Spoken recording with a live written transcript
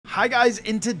Hi guys,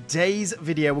 in today's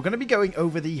video we're going to be going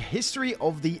over the history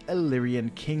of the Illyrian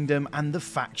Kingdom and the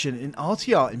faction in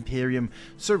RTR Imperium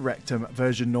Surrectum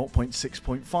version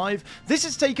 0.6.5. This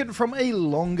is taken from a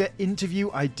longer interview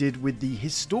I did with the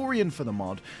historian for the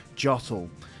mod, Jottle.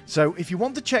 So if you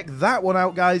want to check that one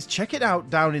out guys, check it out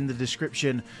down in the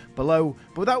description below.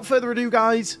 But without further ado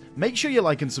guys, make sure you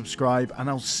like and subscribe and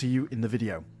I'll see you in the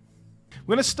video.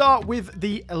 We're going to start with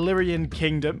the Illyrian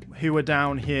Kingdom, who are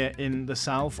down here in the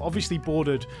south, obviously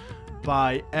bordered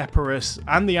by Epirus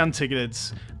and the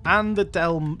Antigonids, and the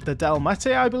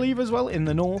Dalmatae, I believe, as well, in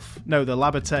the north. No, the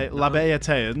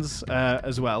Labaeataeans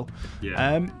as well.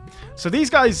 Yeah. So these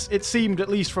guys, it seemed, at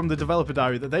least from the developer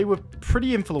diary, that they were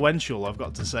pretty influential, I've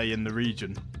got to say, in the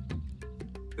region.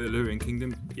 The Illyrian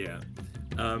Kingdom, yeah.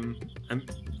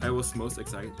 I was most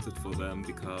excited for them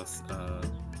because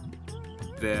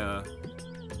they're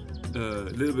a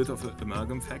little bit of an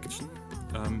amalgam faction,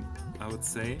 I would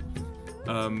say,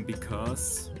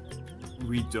 because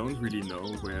we don't really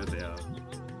know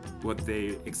what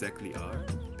they exactly are,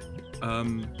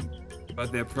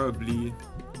 but they're probably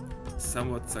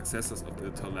somewhat successors of the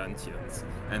Taulantians,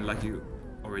 and like you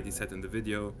already said in the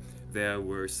video, there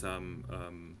were some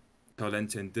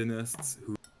Taulantian dynasts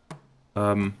who,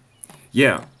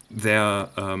 yeah, they're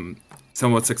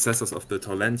somewhat successors of the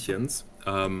Taulantians.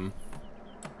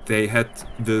 They had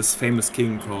this famous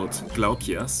king called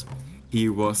Glaucias. He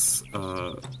was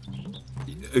a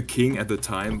king at the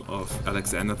time of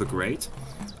Alexander the Great.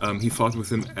 He fought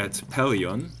with him at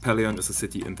Pelion. Pelion is a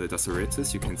city in the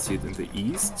Dasaretis. You can see it in the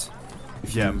east.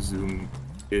 If you zoom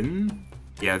in,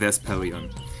 yeah, there's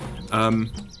Pelion.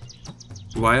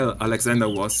 While Alexander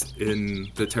was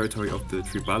in the territory of the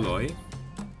Tribaloi,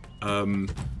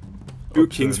 two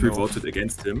kings revolted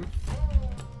against him.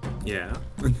 Yeah.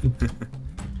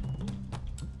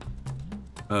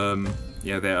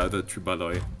 Yeah, there are the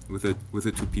Tribaloi with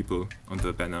the two people on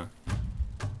the banner.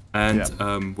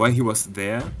 And while he was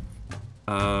there,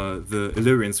 the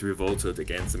Illyrians revolted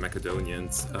against the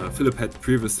Macedonians. Philip had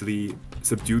previously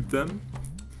subdued them,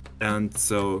 and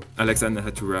so Alexander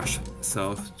had to rush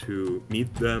south to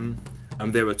meet them.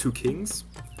 There were two kings,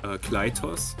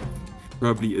 Kleitos,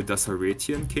 probably a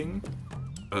Dasaretian king,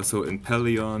 so in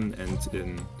Pelion and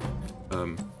in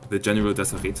the general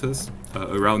Dasaretis,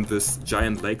 around this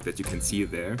giant lake that you can see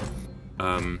there,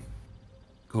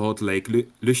 called Lake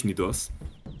Lychnidos.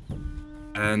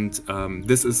 And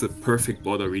this is a perfect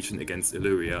border region against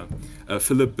Illyria.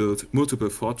 Philip built multiple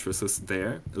fortresses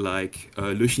there, like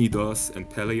Lychnidos and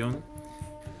Pelion.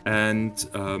 And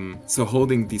so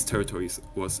holding these territories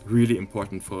was really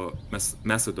important for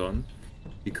Macedon,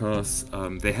 because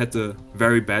they had a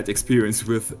very bad experience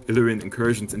with Illyrian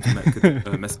incursions into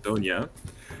Macedonia.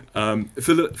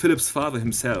 Philip's father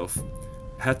himself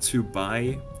had to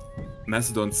buy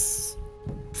Macedon's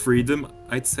freedom,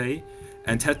 I'd say,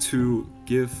 and had to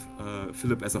give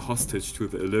Philip as a hostage to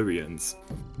the Illyrians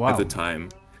at the time.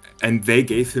 And they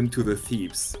gave him to the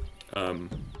Thebes.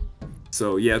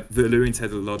 So yeah, the Illyrians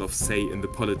had a lot of say in the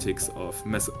politics of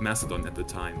Macedon at the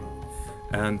time.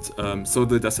 And so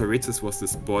the Dasaretis was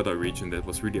this border region that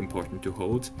was really important to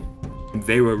hold. And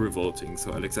they were revolting,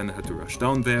 so Alexander had to rush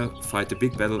down there, fight a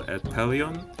big battle at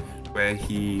Pelion, where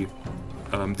he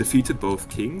defeated both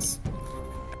kings.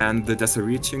 And the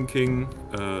Dasaretian king,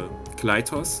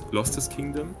 Kleitos, lost his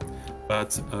kingdom,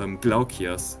 but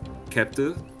Glaucias kept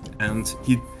it. And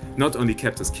he not only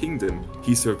kept his kingdom,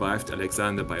 he survived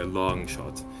Alexander by a long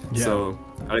shot. Yeah. So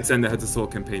Alexander had this whole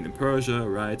campaign in Persia,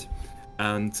 right?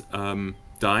 And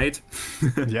died.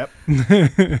 Yep.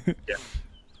 Yeah,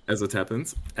 as it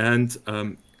happens. And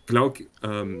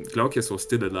Glaucias was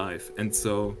still alive. And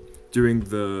so during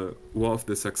the War of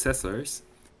the Successors,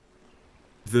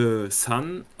 the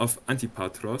son of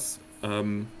Antipatros,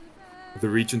 the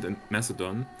regent in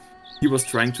Macedon, he was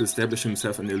trying to establish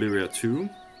himself in Illyria too,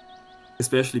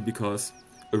 especially because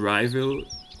a rival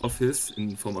of his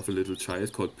in form of a little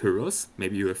child called Pyrrhus,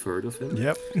 maybe you have heard of him.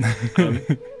 Yep.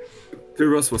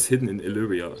 Pyrrhus was hidden in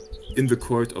Illyria, in the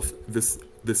court of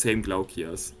the same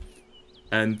Glaucias.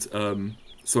 And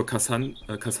so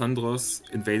Cassandros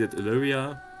invaded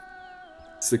Illyria,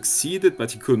 succeeded,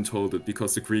 but he couldn't hold it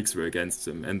because the Greeks were against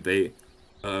him, and they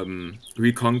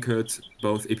reconquered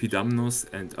both Epidamnos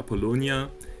and Apollonia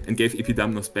and gave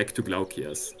Epidamnos back to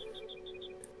Glaucias,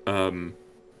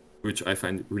 which I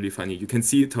find really funny. You can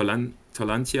see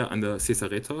Taulantia under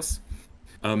Caesaretos.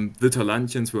 The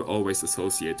Taulantians were always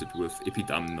associated with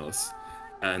Epidamnos,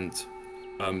 and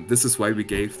this is why we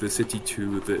gave the city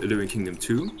to the Illyrian Kingdom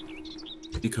too,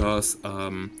 because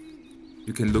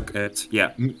you can look at,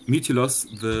 Mytilos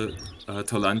the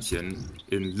Taulantian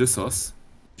in Lissos,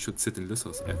 should sit in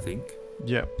Lissos, I think.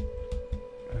 Yeah.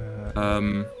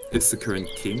 Is the current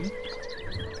king.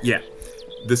 Yeah,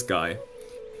 this guy.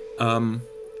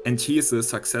 And he is the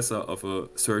successor of a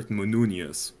certain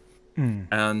Mununius.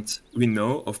 And we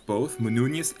know of both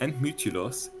Mununius and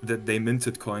Mytilos that they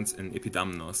minted coins in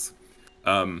Epidamnos.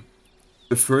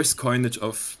 The first coinage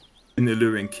of an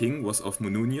Illyrian king was of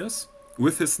Mununius,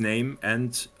 with his name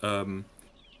and the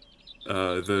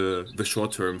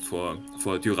short term for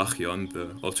Dyrrhachion,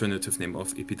 the alternative name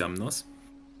of Epidamnos.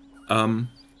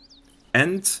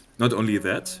 And not only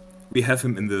that, we have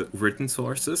him in the written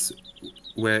sources,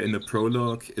 where in the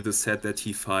prologue it is said that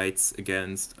he fights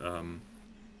against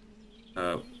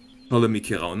Ptolemy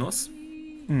Kiraunos.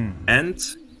 And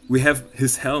we have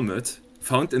his helmet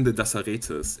found in the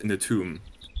Dassaretes, in the tomb,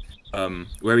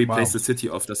 where we place the city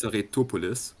of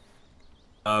Dassaretopolis.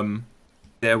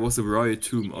 There was a royal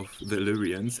tomb of the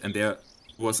Illyrians, and there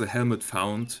was a helmet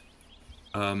found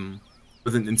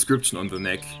with an inscription on the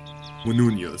neck,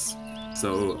 Mununius.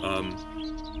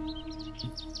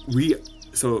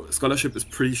 So scholarship is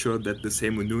pretty sure that the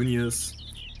same Mununius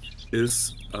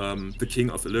is the king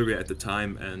of Illyria at the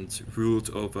time and ruled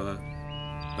over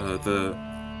the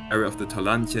area of the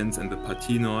Talantians and the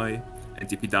Partinoi and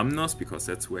Epidamnos, because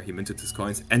that's where he minted his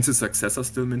coins, and his successor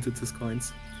still minted his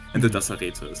coins, and the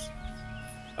Dassaretes.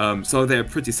 So they're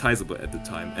pretty sizable at the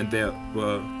time, and they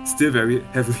were still very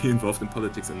heavily involved in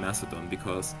politics in Macedon,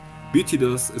 because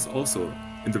Mytilos is also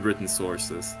in the written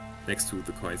sources next to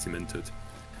the coins he minted,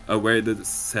 where it is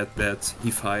said that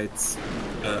he fights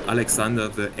Alexander,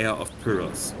 the heir of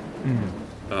Pyrrhus.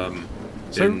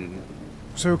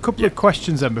 So a couple of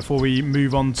questions then before we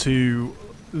move on to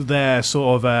their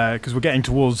sort of, because we're getting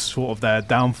towards sort of their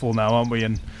downfall now, aren't we?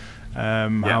 And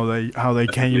how they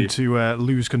came to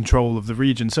lose control of the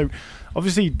region. So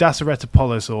obviously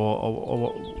Dassaretopolis,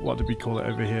 or what did we call it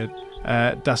over here?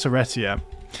 Dassaretia.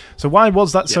 So why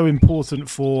was that so important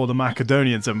for the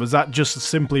Macedonians? And was that just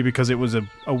simply because it was a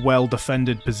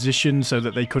well-defended position so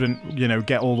that they couldn't, you know,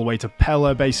 get all the way to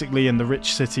Pella, basically, in the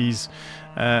rich cities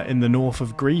in the north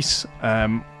of Greece?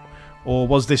 Or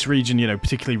was this region, you know,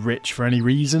 particularly rich for any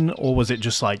reason? Or was it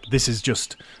just like, this is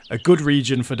just a good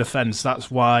region for defense, that's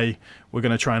why we're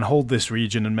going to try and hold this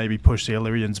region and maybe push the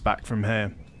Illyrians back from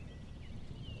here?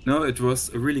 No, it was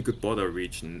a really good border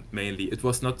region, mainly. It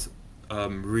was not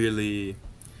really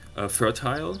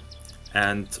fertile,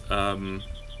 and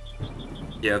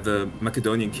the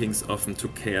Macedonian kings often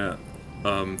took care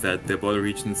that their border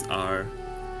regions are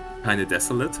kind of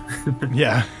desolate.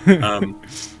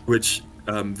 Which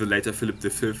the later Philip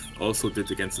V also did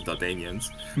against the Dardanians.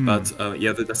 But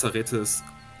the Dassaretes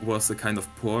was a kind of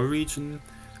poor region,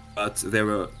 but there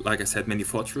were, like I said, many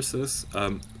fortresses,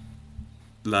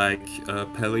 like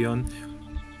Pelion.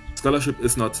 Scholarship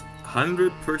is not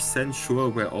 100% sure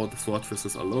where all the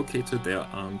fortresses are located. They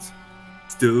aren't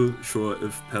still sure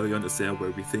if Pelion is there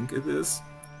where we think it is.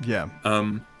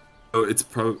 So it's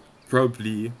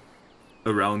probably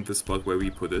around the spot where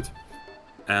we put it.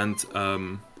 And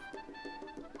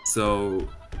so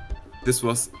this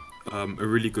was a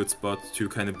really good spot to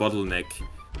kind of bottleneck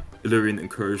Illyrian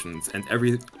incursions. And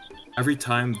every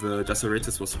time the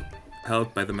Dassaretes was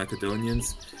held by the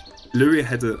Macedonians, Illyria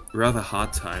had a rather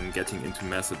hard time getting into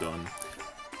Macedon.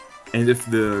 And if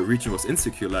the region was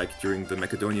insecure, like during the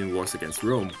Macedonian wars against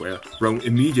Rome, where Rome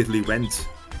immediately went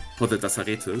for the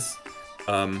Dassaretes,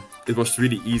 it was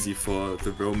really easy for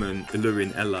the Roman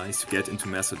Illyrian allies to get into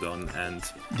Macedon and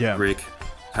wreak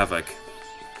havoc.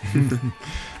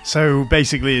 So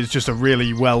basically it's just a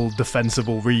really well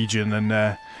defensible region,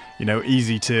 and you know,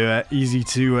 easy to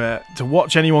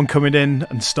watch anyone coming in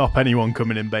and stop anyone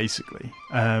coming in, basically.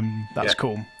 That's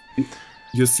cool.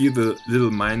 You see the little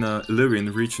minor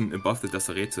Illyrian region above the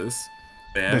Dassaretes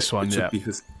there. This one, it should be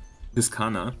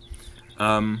Hiskana.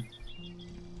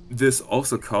 This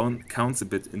also counts a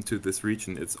bit into this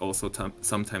region. It's also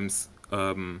sometimes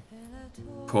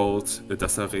called the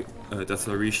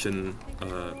Dassaretian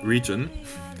region.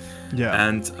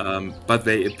 And but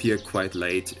they appear quite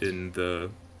late in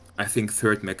the, I think,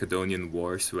 Third Macedonian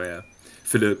Wars, where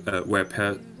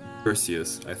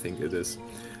Perseus, I think it is,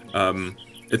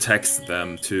 attacks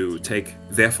them to take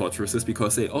their fortresses,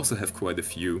 because they also have quite a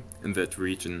few in that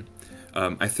region.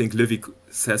 I think Livy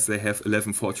says they have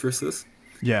 11 fortresses.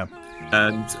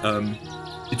 And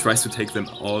he tries to take them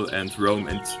all, and Rome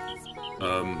and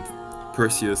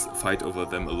Perseus fight over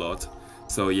them a lot.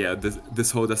 So yeah, this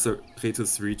whole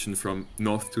Dassaretes region from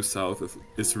north to south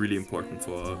is really important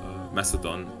for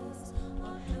Macedon.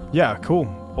 Yeah, cool,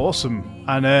 awesome.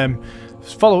 And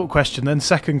follow-up question then,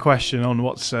 second question on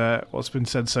what's been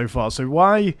said so far. So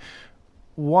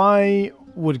why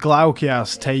would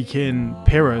Glaucias take in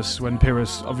Pyrrhus when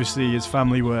Pyrrhus, obviously, his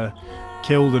family were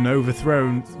killed and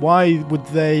overthrown? Why would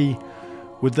they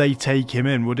take him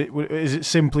in? Is it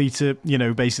simply to, you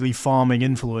know, basically farming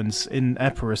influence in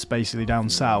Epirus, basically down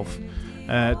south,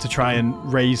 to try and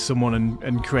raise someone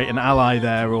and create an ally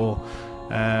there, or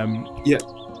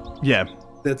yeah,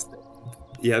 that's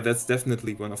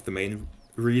definitely one of the main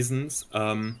reasons.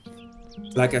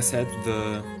 Like I said,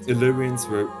 the Illyrians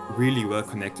were really well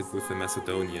connected with the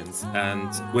Macedonians,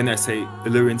 and when I say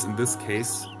Illyrians in this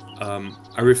case,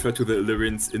 I refer to the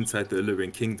Illyrians inside the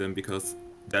Illyrian Kingdom, because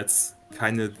that's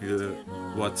kind of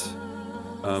what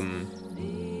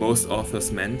most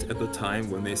authors meant at the time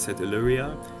when they said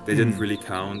Illyria. They didn't really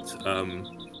count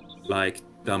like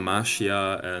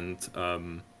Dalmatia and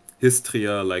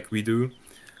Histria like we do.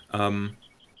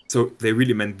 So they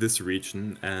really meant this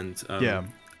region, and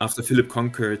after Philip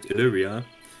conquered Illyria,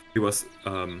 he was,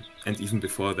 and even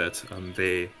before that,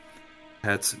 they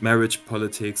had marriage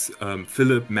politics.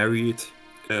 Philip married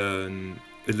an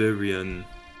Illyrian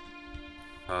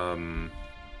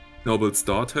noble's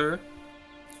daughter,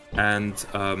 and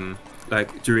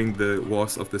like during the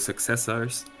Wars of the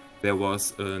Successors, there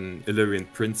was an Illyrian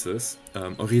princess,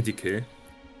 Eurydice,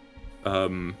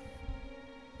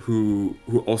 who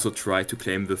also tried to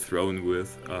claim the throne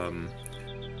with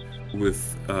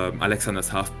Alexander's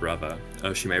half-brother.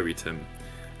 She married him.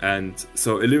 And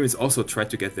so Illyrians also tried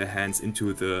to get their hands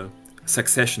into the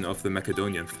succession of the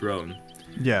Macedonian throne.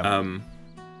 Yeah.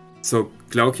 So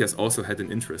Glaucias also had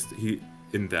an interest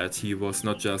in that. He was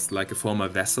not just like a former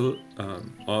vassal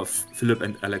of Philip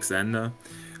and Alexander.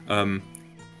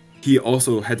 He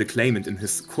also had a claimant in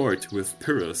his court with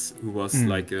Pyrrhus, who was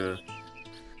like a,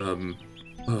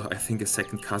 I think a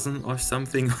second cousin or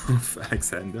something of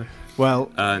Alexander.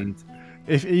 Well, and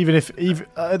even if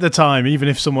at the time, even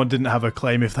if someone didn't have a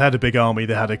claim, if they had a big army,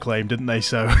 they had a claim, didn't they?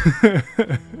 So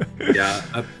yeah,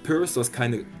 Pyrrhus was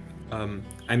kind of,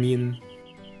 I mean,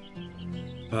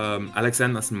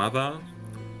 Alexander's mother,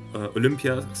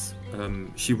 Olympias,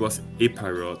 she was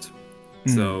Epirot.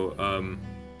 So,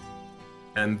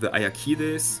 and the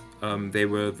Aeacides, they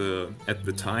were at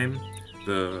the time,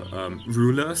 the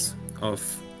rulers of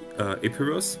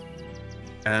Epirus.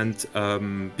 And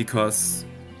because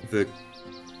the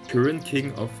current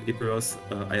king of Epirus,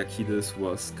 Aeacides,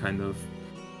 was kind of,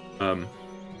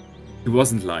 he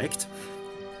wasn't liked.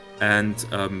 And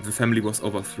the family was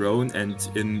overthrown, and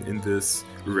in this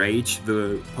rage,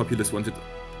 the populace wanted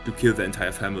to kill the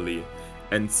entire family.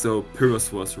 And so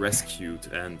Pyrrhus was rescued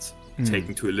and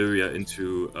taken to Illyria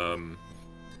into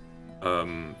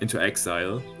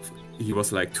exile. He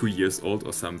was like 2 years old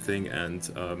or something,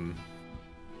 and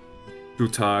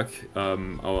Plutarch,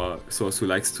 our source who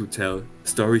likes to tell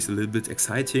stories a little bit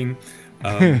exciting,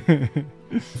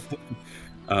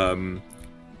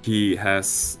 he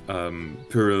has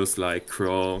Pyrrhus like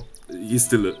crawl. He's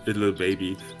still a little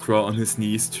baby. Crawl on his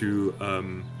knees to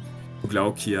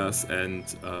Glaucias and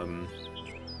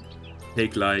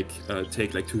take like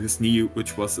to his knee,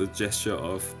 which was a gesture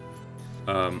of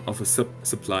a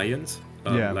suppliant,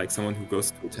 like someone who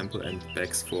goes to a temple and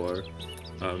begs for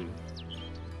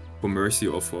mercy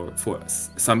or for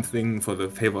something, for the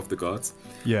favor of the gods.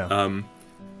 Yeah.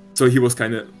 So he was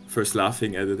kind of first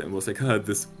laughing at it and was like,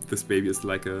 this baby is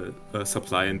like a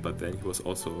suppliant, but then he was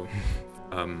also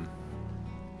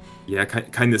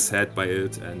kind of sad by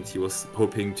it, and he was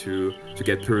hoping to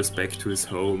get Pyrrhus back to his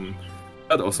home,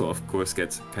 but also of course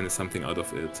get kind of something out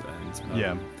of it.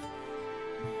 And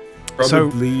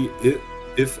probably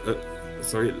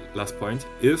last point,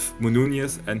 if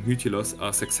Mununius and Mytilos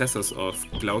are successors of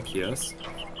Glaucias,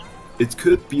 it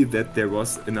could be that there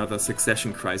was another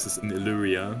succession crisis in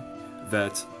Illyria,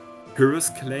 that Pyrrhus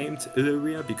claimed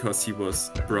Illyria because he was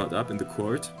brought up in the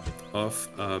court of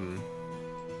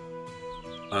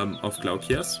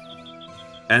Glaucias,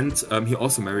 and he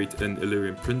also married an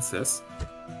Illyrian princess.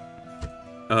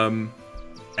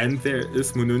 And there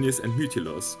is Mununius and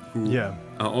Mytilos, who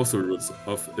are also rulers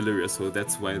of Illyria, so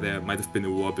that's why there might have been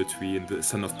a war between the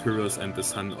son of Pyrrhus and the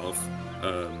son of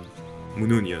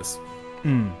Mununius.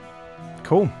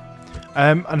 Cool.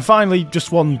 And finally,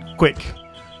 just one quick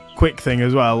thing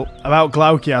as well about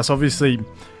Glaucias. Obviously,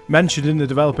 mentioned in the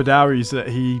developer diaries that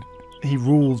he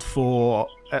ruled for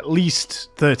at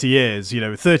least 30 years.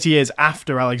 30 years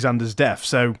after Alexander's death.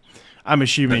 So I'm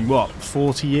assuming,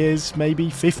 40 years,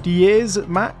 maybe 50 years at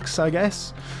max, I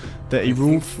guess, that he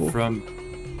ruled for? From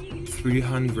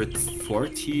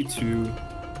 340 to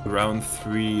around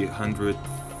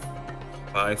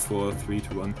 305 or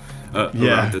 321.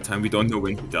 Around the time. We don't know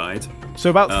when he died. So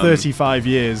about 35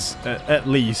 years at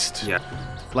least. Yeah.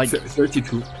 Like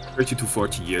 32. 30 to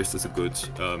 40 years is a good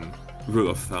rule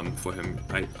of thumb for him,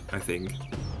 I think.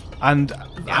 And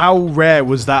how rare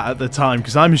was that at the time?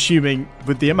 Because I'm assuming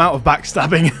with the amount of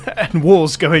backstabbing and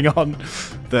wars going on,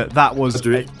 that was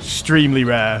extremely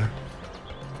rare.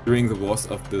 During the Wars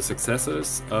of the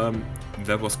Successors,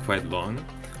 that was quite long.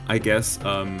 I guess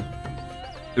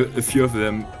a few of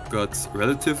them got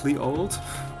relatively old.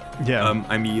 Yeah.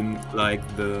 I mean, like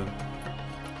the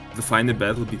final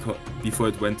battle before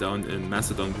it went down in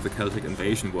Macedon with the Celtic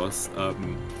invasion was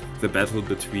the battle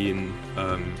between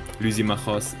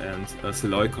Lysimachos and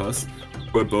Seleukos,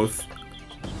 who were both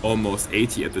almost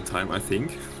 80 at the time, I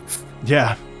think.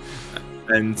 Yeah.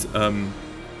 And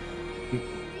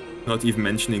not even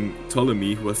mentioning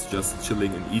Ptolemy, who was just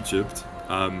chilling in Egypt,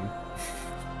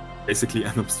 basically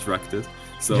unobstructed.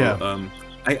 So yeah.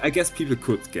 I guess people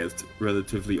could get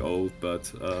relatively old,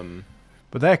 but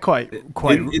they're quite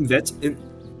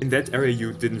in that area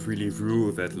you didn't really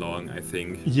rule that long, I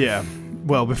think. Yeah.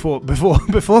 Well,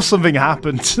 before something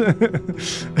happened,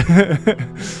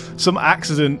 some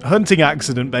hunting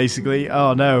accident, basically.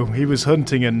 Oh no, he was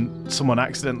hunting and someone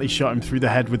accidentally shot him through the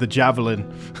head with a javelin.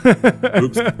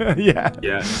 Oops. Yeah.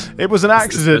 Yeah. It was an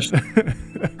accident.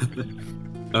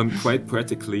 Quite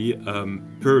practically,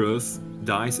 Pyrrhus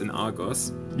dies in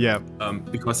Argos. Yeah.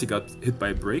 Because he got hit by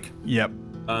a brick. Yep.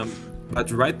 But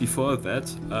right before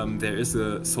that, there is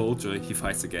a soldier he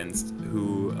fights against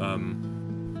who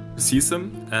sees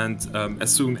him, and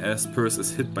as soon as Pyrrhus is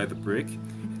hit by the brick,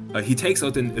 he takes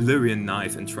out an Illyrian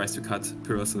knife and tries to cut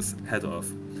Pyrrhus's head off.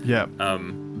 Yeah.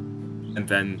 And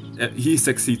then he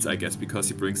succeeds, I guess, because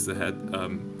he brings the head,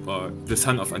 or the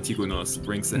son of Antigonos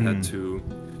brings the head to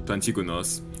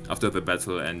Antigonos after the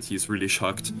battle, and he's really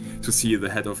shocked to see the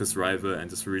head of his rival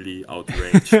and is really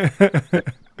outraged.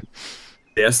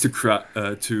 He has to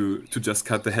just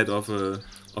cut the head of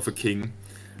a king.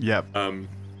 Yep.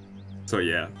 So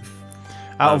yeah.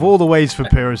 Out of all the ways for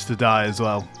Pyrrhus to die as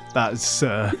well, that's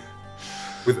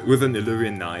with an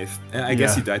Illyrian knife. I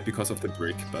guess he died because of the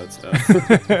brick, but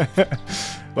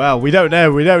well, we don't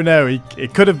know. We don't know.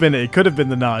 It could have been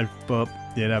the knife, but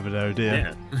you never know, do you?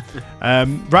 Yeah.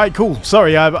 Right. Cool.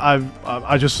 Sorry,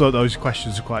 I just thought those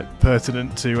questions were quite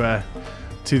pertinent to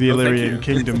the Illyrian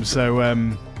Kingdom. So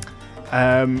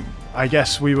I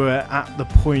guess we were at the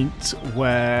point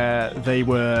where they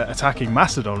were attacking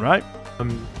Macedon, right?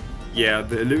 Yeah,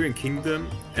 the Illyrian Kingdom,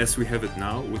 as we have it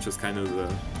now, which is kind of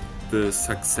the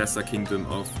successor kingdom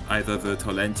of either the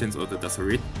Taurlantians or the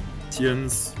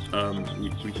Dasaretians.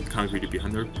 We can't really be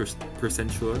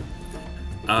 100% sure.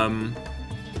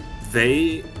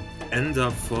 They end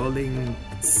up falling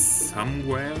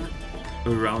somewhere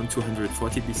around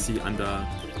 240 BC under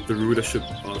the rulership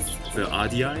of the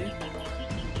Ardii.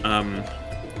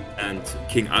 And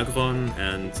King Agron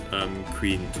and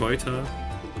Queen Teuta.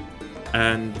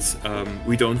 And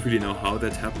we don't really know how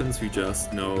that happens, we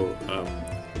just know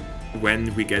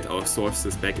when we get our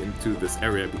sources back into this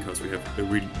area, because we have a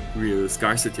real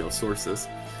scarcity of sources.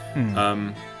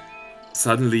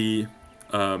 Suddenly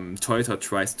Teuta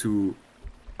tries to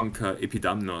conquer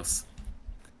Epidamnos.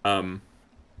 And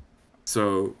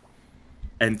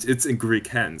it's in Greek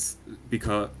hands,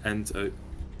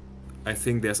 I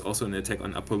think there's also an attack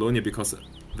on Apollonia because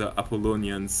the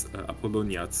Apollonians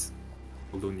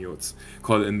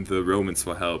call in the Romans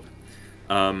for help.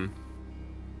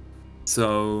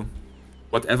 So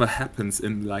whatever happens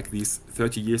in like these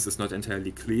 30 years is not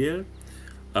entirely clear.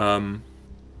 And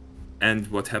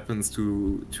what happens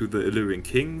to the Illyrian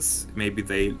kings? Maybe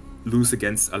they lose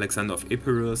against Alexander of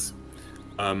Epirus.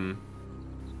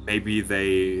 Maybe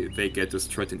they get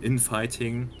destroyed in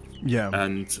infighting. Yeah.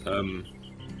 And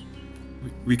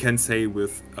we can say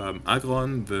with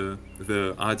Agron, the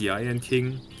Ardian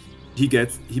king, he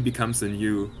becomes the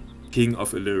new king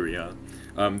of Illyria.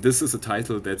 This is a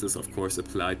title that is of course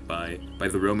applied by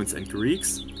the Romans and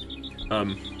Greeks,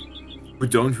 who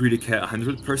don't really care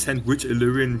 100% which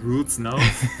Illyrian rules now.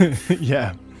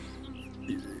 Yeah.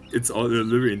 It's all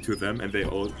Illyrian to them, and they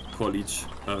all call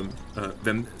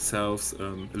themselves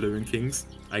Illyrian kings,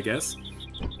 I guess.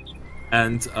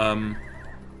 And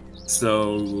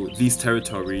so these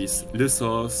territories,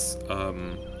 Lissos,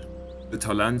 the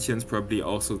Taurlantians, probably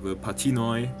also the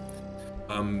Partinoi,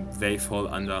 they fall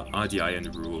under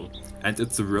Ardian rule, and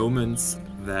it's the Romans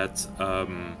that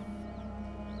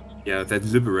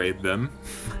liberate them.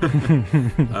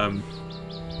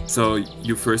 So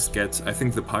you first get, I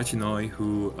think, the Partinoi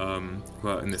who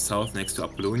are in the south next to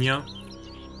Apollonia,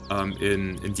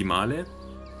 in Dimale.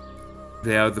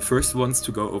 They are the first ones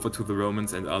to go over to the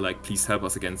Romans and are like, please help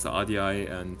us against the Ardii,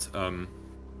 and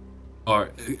or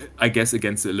I guess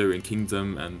against the Illyrian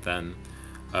Kingdom, and then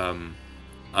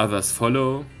Others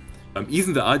follow.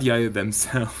 Even the RDI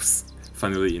themselves,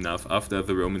 funnily enough, after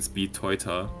the Romans beat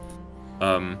Teuta,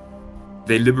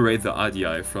 they liberate the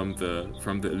RDI from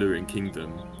the Illyrian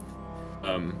Kingdom.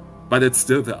 But it's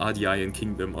still the RDIan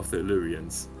kingdom of the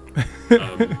Illyrians.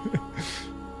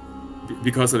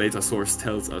 Because a later source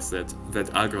tells us that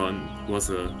Agron was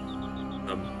a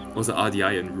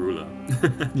RDIan ruler.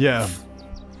 Yeah.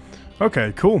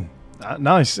 Okay, cool.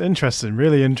 Nice, interesting,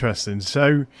 really interesting.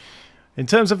 So, in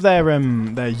terms of their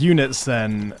units,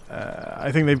 then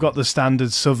I think they've got the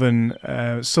standard southern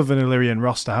Illyrian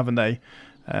roster, haven't they?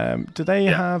 Do they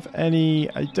have any?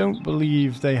 I don't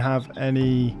believe they have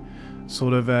any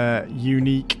sort of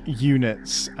unique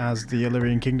units as the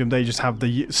Illyrian Kingdom. They just have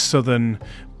the southern,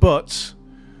 but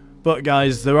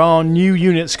guys, there are new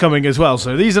units coming as well.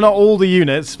 So these are not all the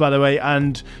units, by the way,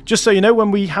 and just so you know,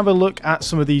 when we have a look at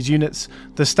some of these units,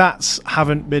 the stats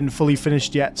haven't been fully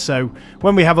finished yet. So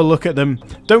when we have a look at them,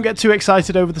 don't get too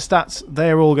excited over the stats.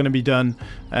 They're all going to be done,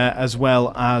 as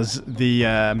well as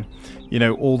the you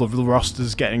know, all of the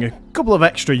rosters getting a couple of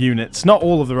extra units. Not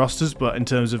all of the rosters, but in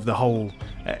terms of the whole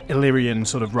Illyrian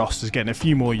sort of rosters, getting a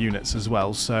few more units as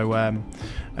well. So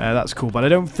that's cool. But I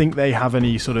don't think they have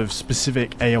any sort of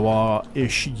specific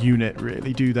AOR-ish unit,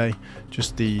 really, do they?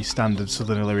 Just the standard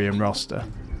Southern Illyrian roster.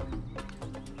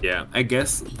 Yeah, I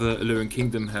guess the Illyrian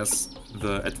Kingdom has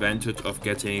the advantage of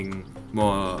getting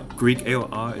more Greek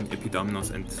AOR in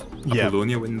Epidamnos and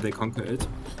Apollonia when they conquer it.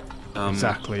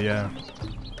 Exactly, yeah.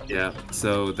 Yeah,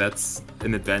 so that's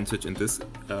an advantage in this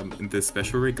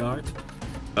special regard.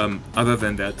 Other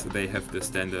than that, they have the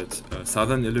standard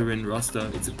Southern Illyrian roster.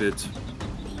 It's a bit,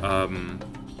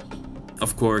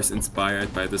 of course,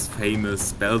 inspired by this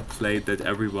famous belt plate that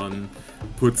everyone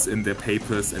puts in their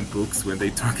papers and books when they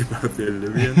talk about the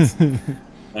Illyrians.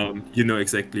 You know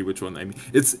exactly which one I mean.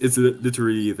 It's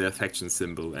literally their faction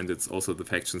symbol, and it's also the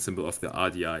faction symbol of the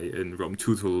RDI in Rome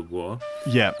Total War.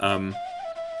 Yeah.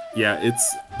 Yeah,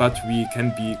 but we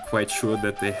can be quite sure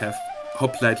that they have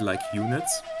hoplite-like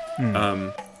units.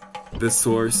 The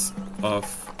source of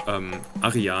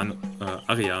Arian,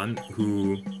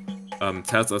 who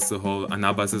tells us the whole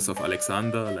Anabasis of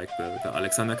Alexander, like the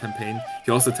Alexander campaign.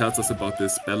 He also tells us about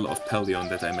this Battle of Pelion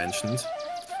that I mentioned.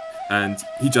 And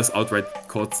he just outright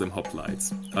calls them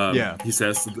hoplites. He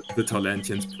says the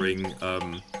Taulantians bring a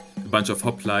bunch of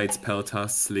hoplites,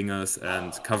 peltas, slingers,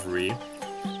 and cavalry.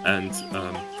 And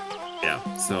yeah,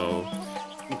 so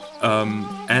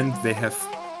and they have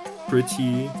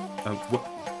pretty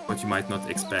what you might not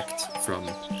expect from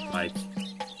like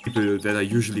people that are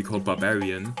usually called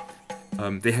barbarian.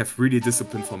 They have really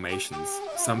disciplined formations,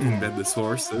 something that the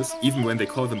sources, even when they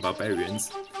call them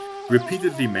barbarians,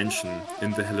 repeatedly mention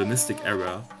in the Hellenistic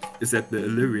era, is that the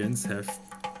Illyrians have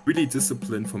really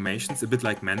disciplined formations, a bit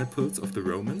like maniples of the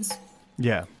Romans.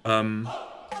 Yeah.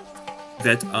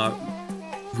 That are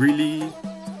really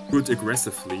good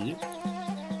aggressively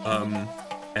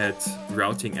at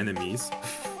routing enemies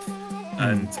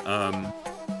and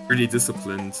really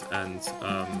disciplined and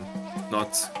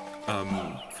not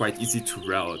quite easy to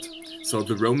rout. So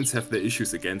the Romans have their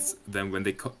issues against them when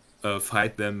they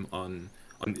fight them on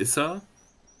Issa,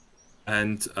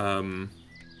 and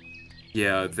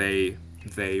yeah, they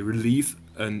relieve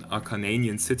an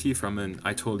Acarnanian city from an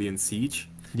Aetolian siege.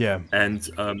 Yeah, and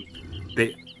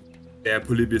their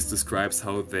Polybius describes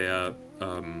how their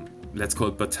let's call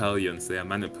it battalions, their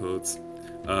maniples,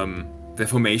 their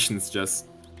formations just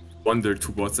wander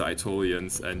towards the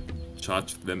Aetolians and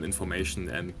charge them in formation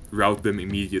and rout them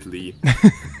immediately.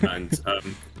 And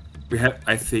we have,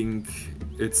 I think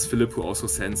it's Philip who also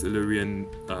sends Illyrian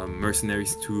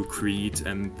mercenaries to Crete,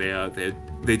 and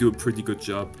they do a pretty good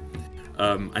job.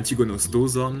 Antigonos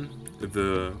Doson,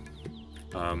 the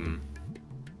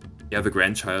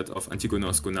grandchild of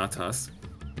Antigonos Gonatas,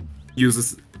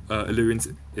 uses Illyrians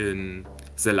in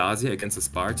Zalasia against the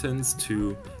Spartans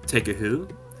to take a hill.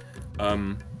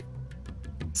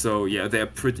 So yeah,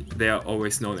 they are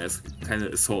always known as kind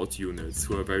of assault units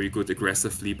who are very good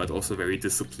aggressively, but also very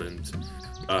disciplined,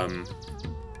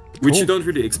 which you don't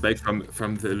really expect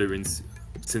from the Illyrians,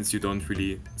 since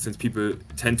people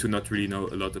tend to not really know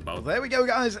a lot about them. There we go,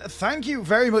 guys. Thank you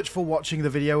very much for watching the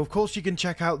video. Of course, you can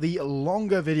check out the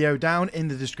longer video down in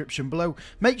the description below.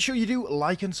 Make sure you do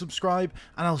like and subscribe,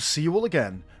 and I'll see you all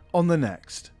again on the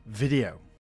next video.